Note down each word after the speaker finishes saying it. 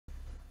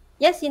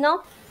Yes, you know?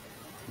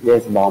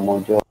 Yes,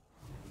 Mojo.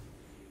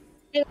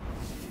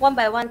 One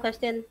by one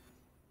question.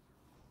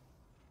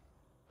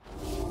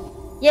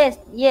 Yes,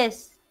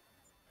 yes.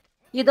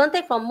 You don't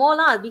take from more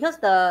lah, because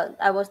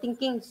I was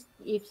thinking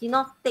if you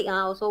not take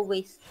also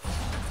waste.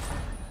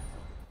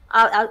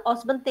 Our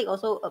husband take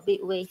also a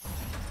bit waste.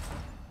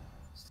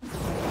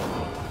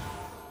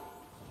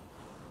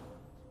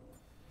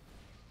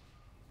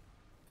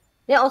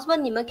 Then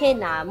Osman 你们可以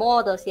拿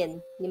more 的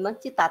先，你们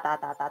去打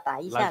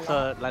一下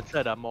咯。蓝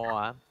色的 more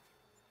啊。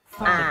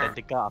啊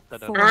after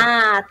the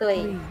啊，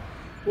对。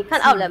你看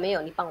out 了没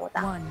有？你帮我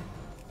打。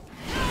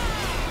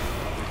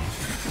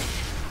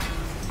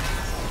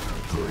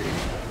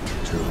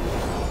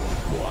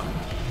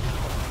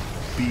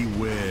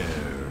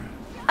Beware.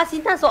 啊，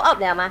心探说 up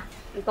了吗？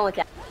你跟我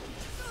讲。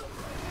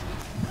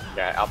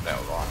Yeah, up 了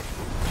咯。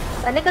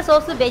那个时候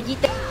是 veggie。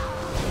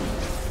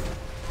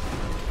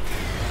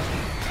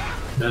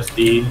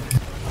Dusty。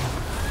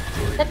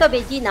那个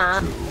veggie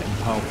拿。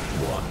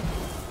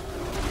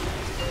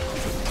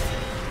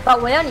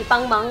我要你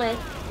帮忙嘞。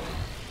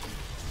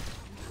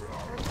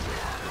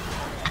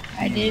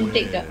I didn't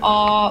take the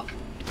orb.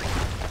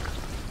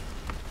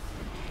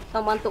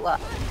 Someone took a.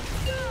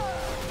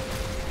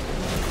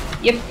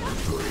 Yep.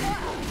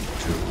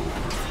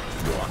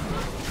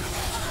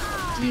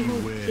 See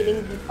who's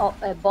killing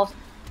the boss.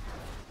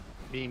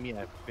 Me,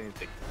 I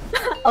finished it.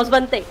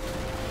 Osman take.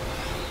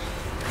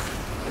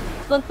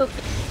 Osman took.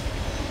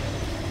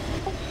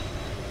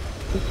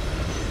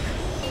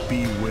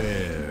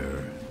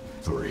 Beware.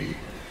 3,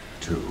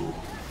 2,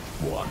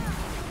 1.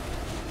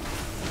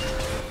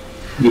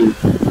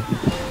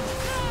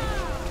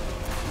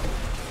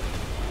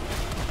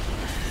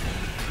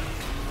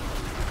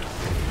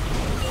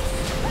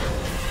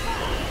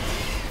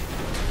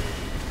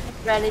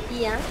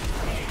 Reality,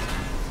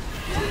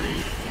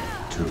 3,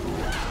 2,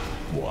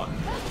 1.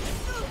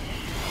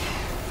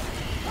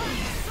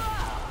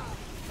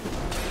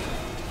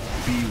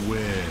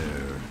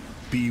 Beware.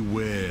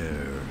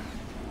 Beware.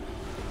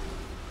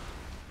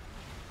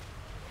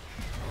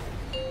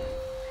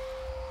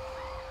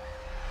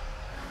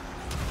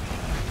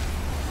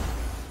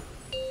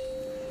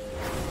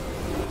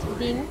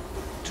 Beam.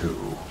 2,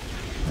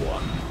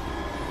 1.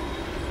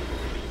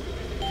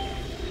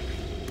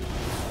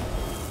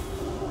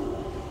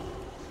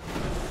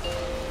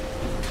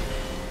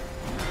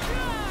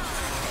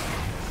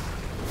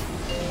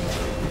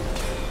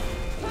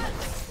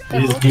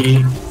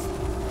 Dusty。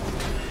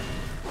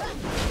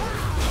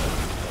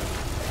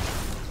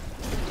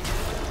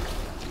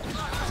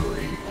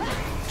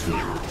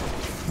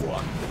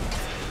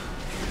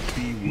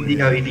呢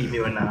個 AD 沒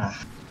有人拿。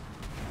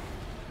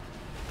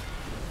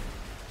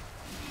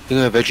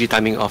因為 Veggie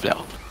timing off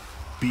了。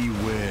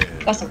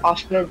That's an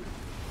Austrian.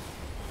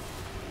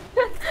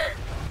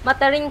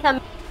 Muttering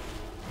coming.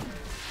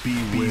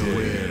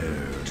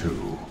 Beware.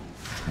 2,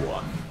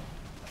 1.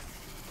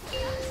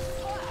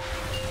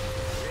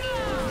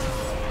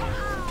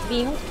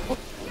 Beam.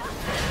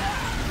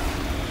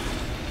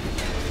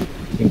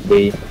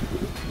 Okay.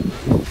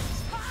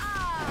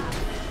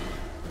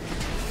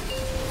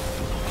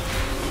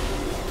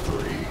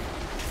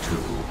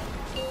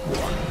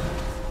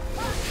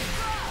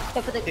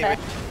 For the crash.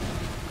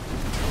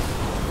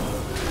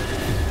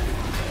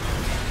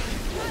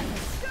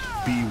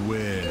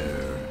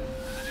 Beware.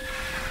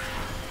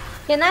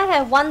 Can I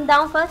have one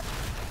down first?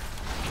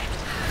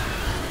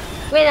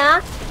 Wait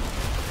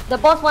the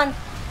boss one.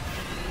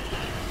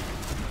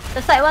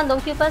 The side one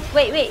don't kill first.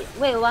 Wait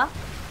a while.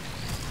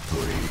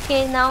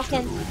 Okay, now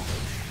can.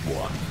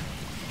 1.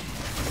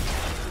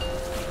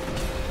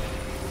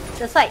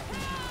 The side.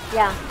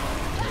 Yeah.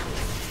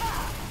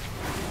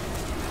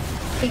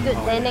 Okay, good.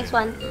 Then next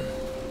one.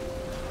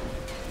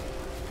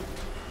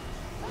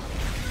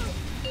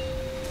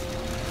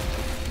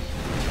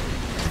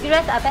 You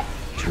guys are back.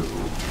 2,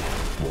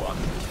 1.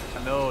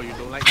 No, you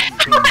don't like me.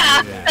 You I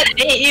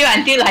hate you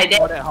until like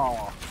that. that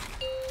hall.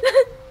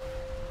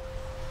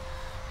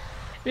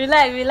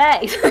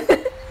 Relax.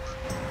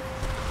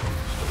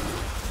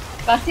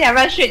 But see, I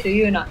run straight to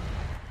you not.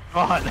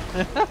 God.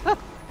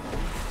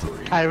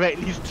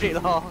 Directly straight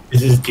hall.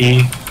 This is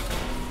D.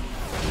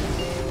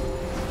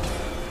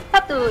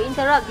 Have to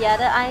interrupt the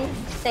other eye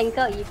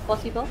tanker if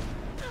possible.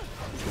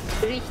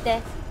 Reach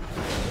there.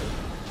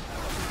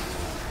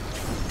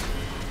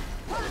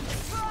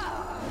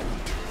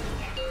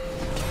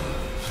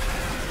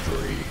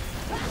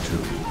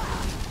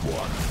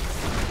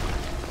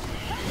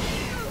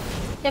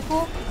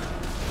 Careful.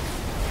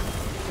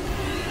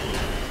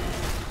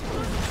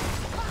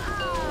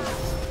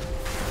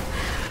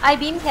 I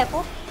beam,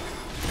 careful.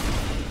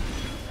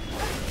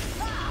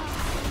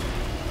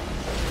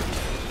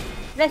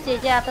 Let's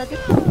JJ after this.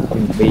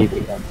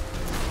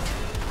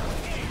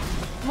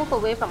 Move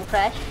away from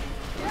crash.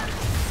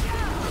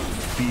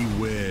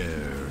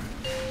 Beware.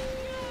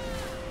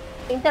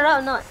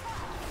 Interrupt or not?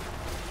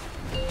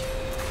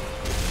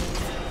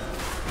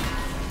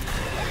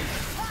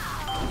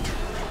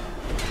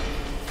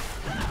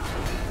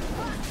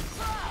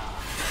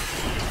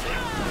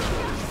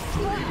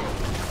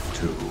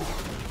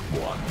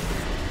 One.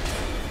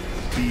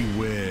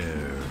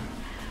 Beware.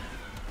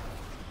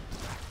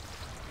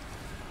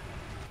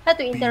 Had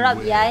to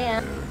interrupt the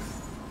eye.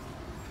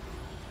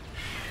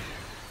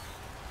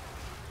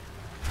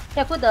 Can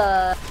I put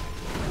the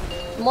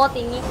more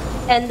thingy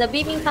and the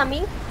beam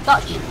incoming?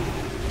 Dodge.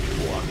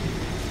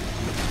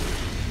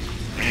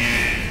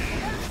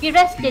 We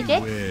rest,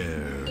 JJ.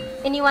 Beware.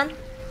 Anyone?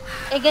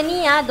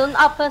 Agony, don't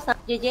up first,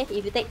 JJ.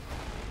 If you take.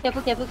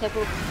 Careful, careful,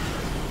 careful.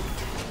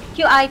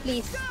 QI,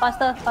 please.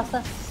 Faster,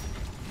 faster.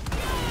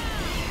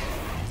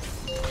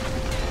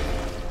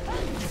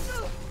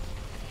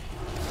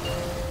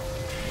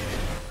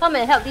 Come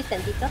and help this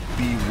tentacle.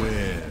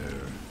 Beware.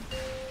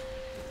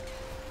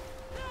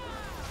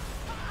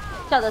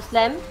 Shot the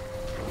slam.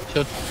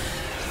 Sure.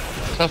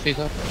 South face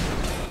up.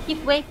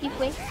 Give way, give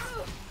way.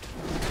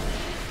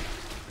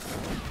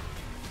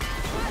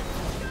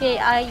 Okay,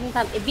 I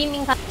income. Beam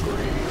income. 2.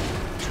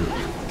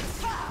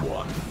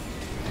 1.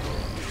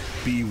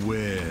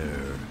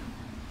 Beware.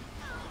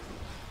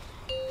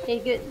 Okay,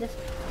 good. Just...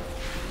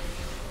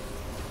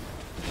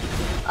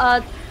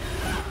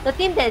 the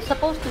team that is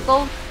supposed to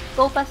go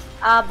first,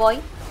 boy.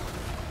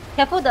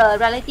 Careful, the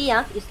reality,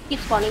 it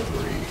keeps spawning. 3,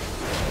 2,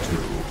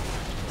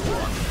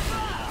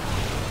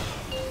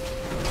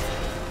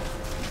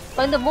 1.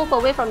 Going to move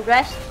away from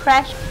Dress,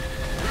 Crash,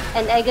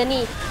 and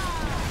Agony.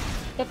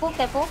 Careful,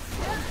 careful.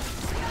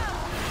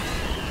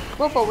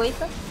 Move away,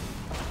 sir.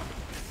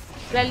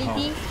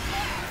 Reality. 3,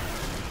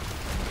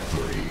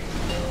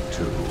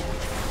 2,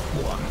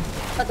 1.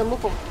 Got to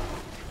move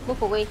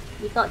away.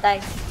 If not,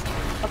 die.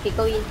 Okay,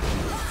 go in.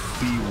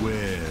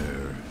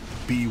 Beware.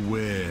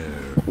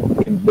 Beware.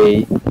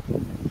 Bay.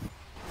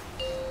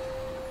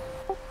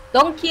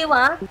 Don't kill,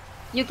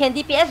 You can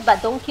DPS,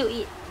 but don't kill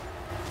it.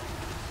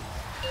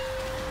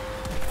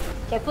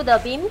 Careful the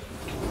beam.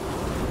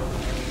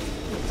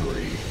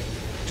 3,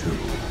 2,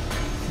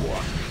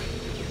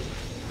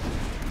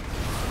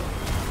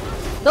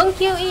 1. Don't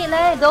kill it,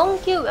 leh.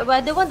 Don't kill.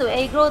 I don't want to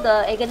aggro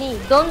the agony.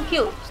 Don't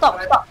kill.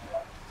 Stop, stop.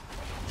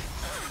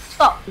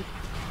 Stop.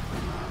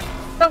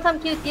 Don't come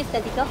kill this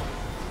tentacle.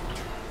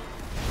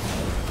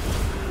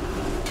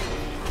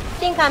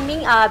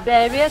 Incoming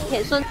barrier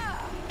can soon.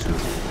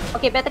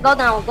 Okay, better go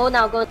now. Go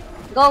now. Go.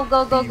 Go.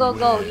 Go. Go. Go.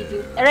 Go. If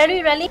you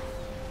rally, rally.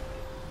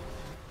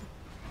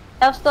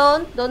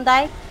 Stone. Don't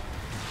die.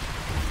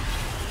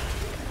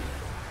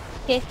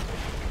 Okay.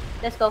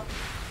 Let's go.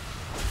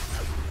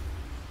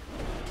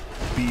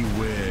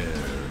 Beware.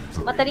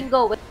 Mataling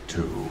go.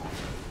 2,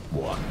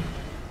 1.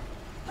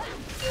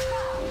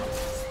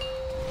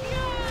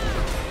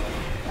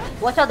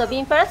 Watch out the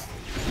beam first.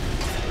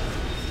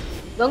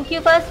 Don't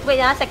kill first. Wait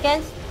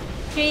seconds.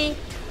 3,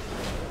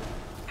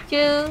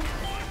 2.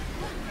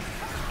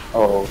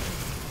 Oh,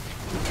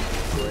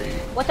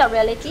 Watch out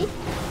reality.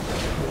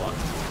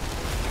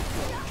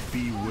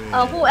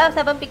 Beware. Who else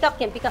haven't pick up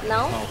can pick up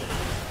now.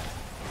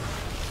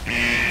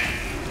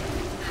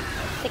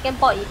 Second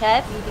pot you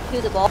have, you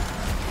kill the ball.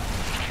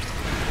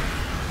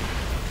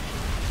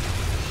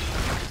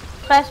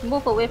 Crash,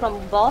 move away from the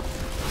boss. 3,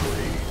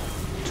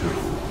 2,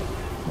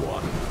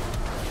 1.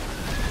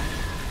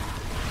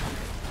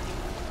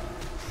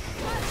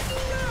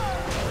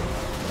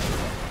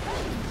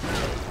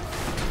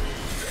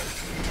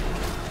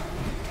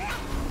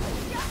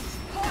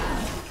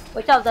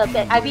 Watch out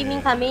the IB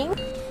beam coming.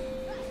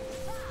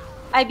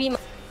 IB.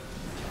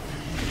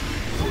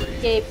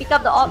 Okay, pick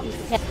up the orb if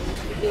you can.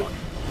 Okay.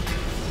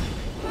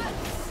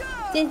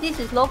 Since this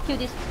is low, kill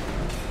this.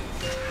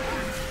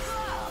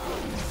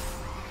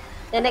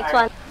 The next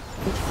one.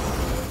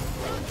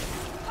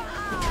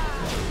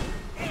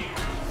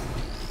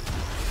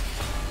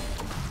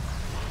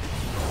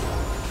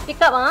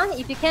 Pick up,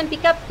 if you can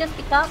pick up, just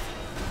pick up.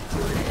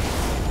 3,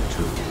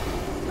 2,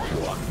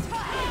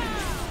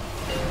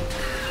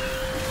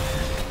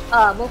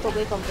 1. Move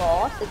away from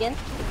boss again.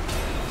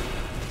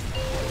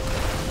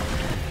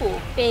 Oh,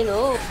 pain,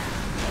 oh.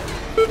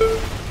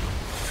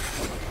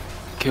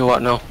 Kill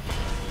what now?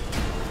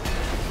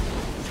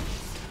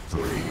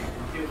 3, 2,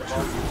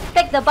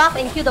 Take the buff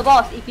and kill the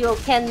boss if you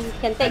can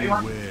take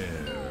one. beware.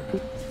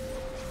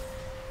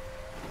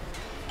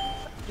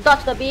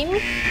 Dodge the beam.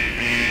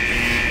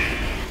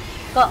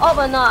 Got orb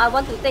or not? I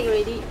want to take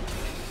already.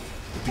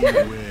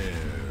 Beware.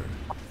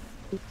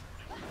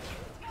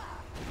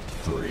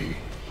 3,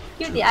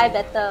 Kill the eye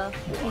better.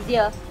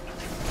 Easier.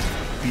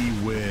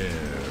 beware.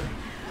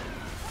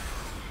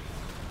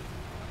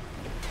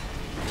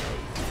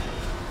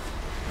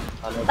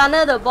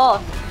 Tunnel the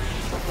boss.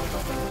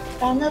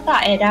 但那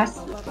大 Edas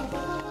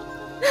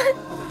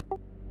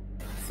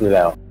是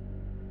了。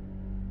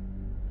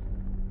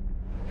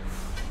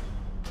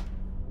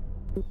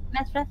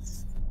 Let's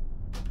rest.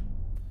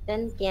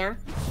 Then yeah.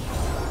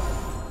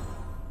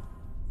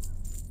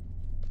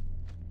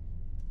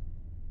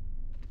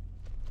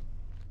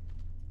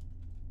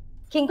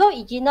 Can go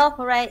Iginov,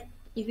 right?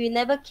 If you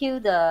never kill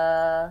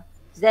the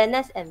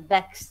Xenos and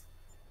Vex.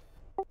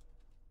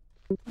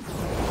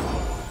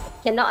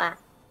 Cannot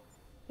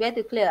We have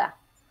to clear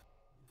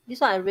This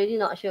one I'm really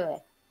not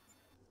sure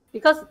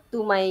Because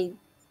to my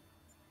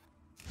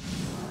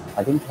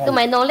I think To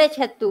my knowledge,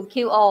 had to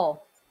kill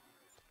all.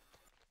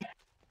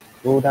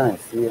 Go down and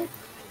see.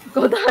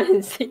 Go down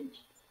and see.